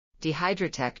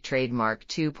Dihydratec trademark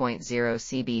 2.0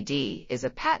 CBD is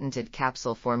a patented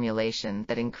capsule formulation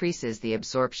that increases the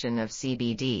absorption of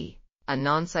CBD, a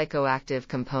non-psychoactive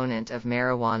component of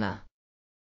marijuana.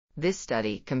 This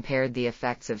study compared the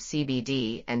effects of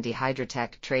CBD and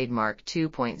Dihydratec trademark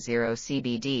 2.0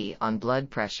 CBD on blood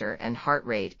pressure and heart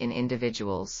rate in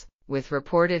individuals with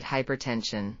reported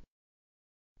hypertension.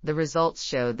 The results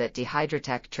showed that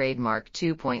Dihydratec trademark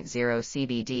 2.0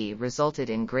 CBD resulted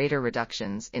in greater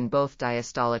reductions in both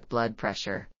diastolic blood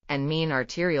pressure and mean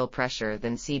arterial pressure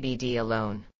than CBD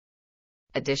alone.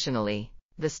 Additionally,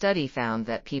 the study found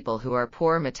that people who are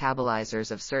poor metabolizers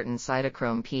of certain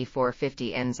cytochrome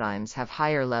P450 enzymes have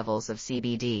higher levels of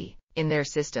CBD in their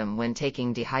system when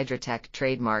taking Dihydratec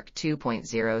trademark 2.0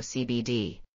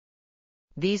 CBD.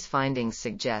 These findings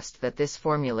suggest that this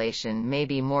formulation may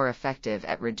be more effective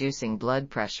at reducing blood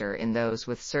pressure in those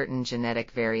with certain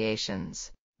genetic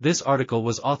variations. This article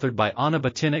was authored by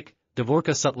Batinic,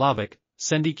 Davorka, Sutlović,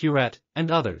 Sendi, Kuret, and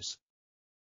others.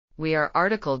 We are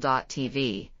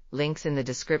RTCLTV, links in the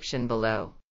description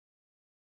below.